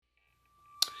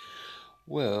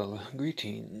Well,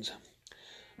 greetings.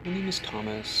 My name is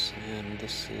Thomas, and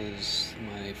this is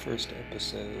my first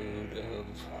episode of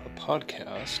a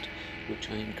podcast, which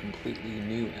I am completely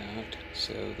new at.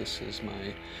 So this is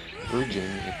my virgin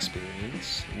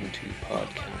experience into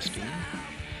podcasting.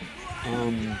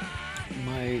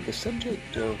 The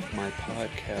subject of my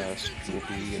podcast will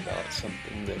be about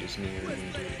something that is near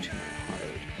and dear to my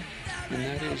heart, and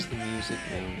that is the music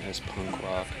known as punk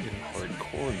rock and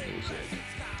hardcore music.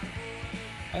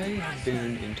 I have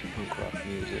been into punk rock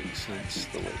music since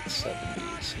the late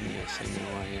 70s, and yes, I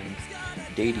know I am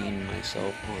dating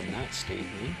myself on that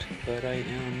statement, but I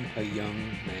am a young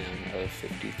man of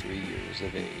 53 years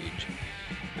of age.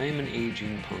 I am an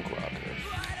aging punk rocker,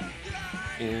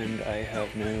 and I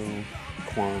have no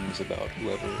qualms about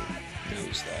whoever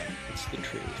knows that. It's the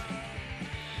truth.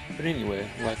 But anyway,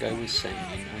 like I was saying,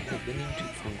 I have been into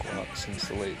punk rock since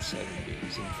the late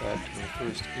 70s. In fact, my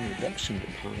first introduction to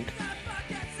punk,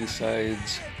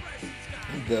 besides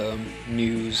the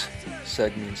news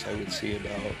segments I would see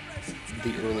about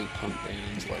the early punk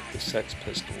bands like the Sex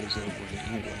Pistols over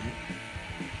in England,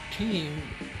 came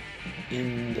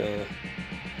in the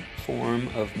form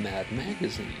of Mad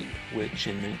Magazine, which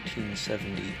in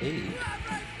 1978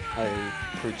 I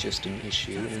purchased an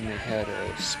issue, and they had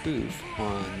a spoof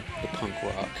on the punk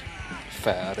rock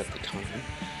fad at the time,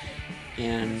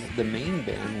 and the main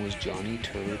band was Johnny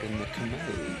Turd and the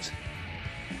Commodes.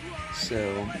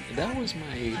 So that was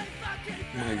my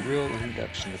real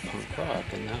introduction to punk rock,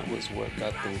 and that was what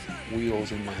got the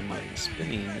wheels in my mind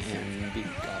spinning and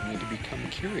got me to become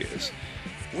curious.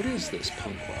 What is this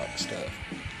punk rock stuff?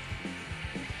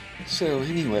 So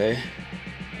anyway,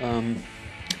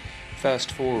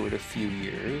 fast forward a few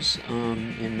years,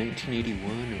 in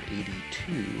 1981 or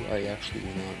 82, I actually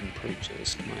went out and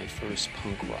purchased my first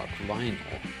punk rock vinyl.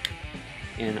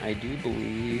 And I do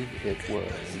believe it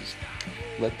was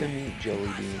Let Them Eat Jelly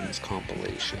Beans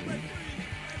compilation.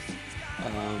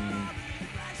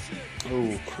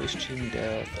 Christian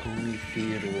Death, Only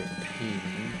Theater of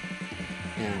Pain,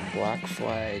 and Black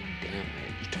Flag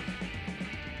Damaged.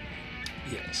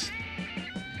 Yes.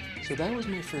 So that was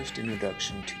my first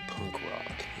introduction to punk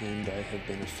rock, and I have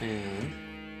been a fan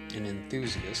and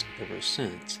enthusiast ever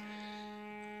since.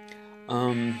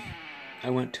 I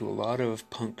went to a lot of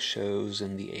punk shows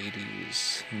in the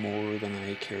 80s, more than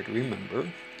I care to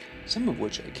remember, some of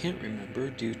which I can't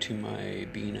remember due to my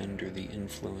being under the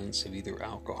influence of either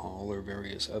alcohol or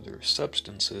various other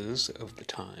substances of the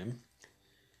time.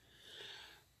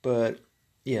 But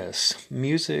yes,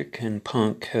 music and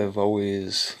punk have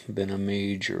always been a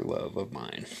major love of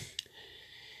mine.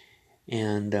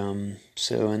 And and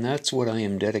that's what I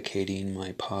am dedicating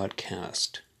my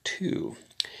podcast to.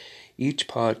 Each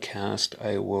podcast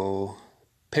I will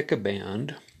pick a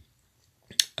band,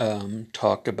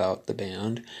 talk about the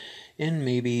band, and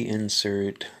maybe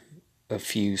insert a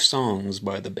few songs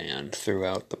by the band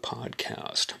throughout the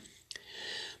podcast.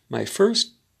 My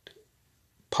first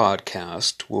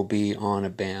podcast will be on a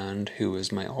band who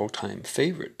is my all-time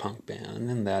favorite punk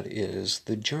band, and that is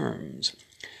the Germs,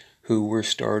 who were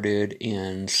started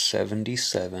in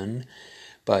 1977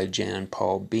 by Jan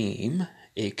Paul Beam,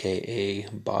 aka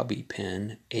Bobby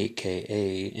Pin,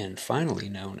 aka and finally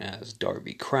known as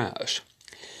Darby Crash.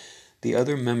 The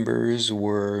other members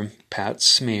were Pat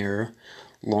Smear,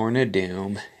 Lorna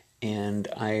Doom, and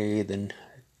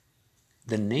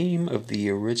the name of the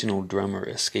original drummer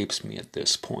escapes me at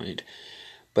this point,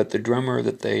 but the drummer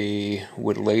that they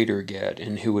would later get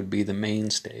and who would be the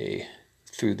mainstay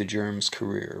through the Germs'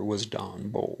 career was Don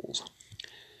Bowles.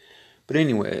 But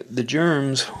anyway, the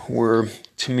Germs were,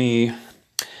 to me,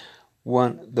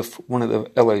 one of the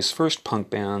LA's first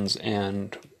punk bands,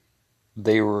 and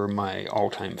they were my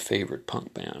all-time favorite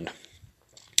punk band.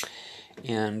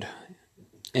 And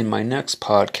in my next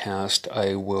podcast,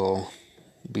 I will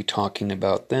be talking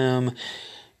about them,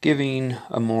 giving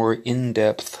a more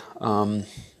in-depth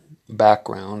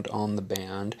background on the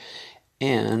band,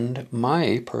 and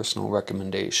my personal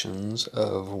recommendations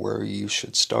of where you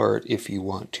should start if you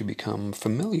want to become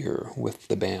familiar with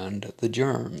the band The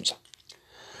Germs.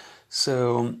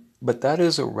 So, but that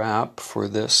is a wrap for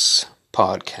this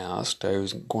podcast. I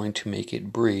was going to make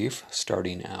it brief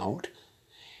starting out.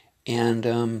 And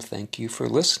thank you for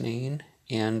listening.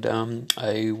 And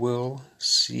I will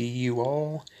see you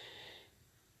all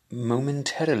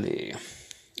momentarily.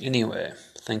 Anyway,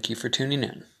 thank you for tuning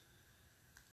in.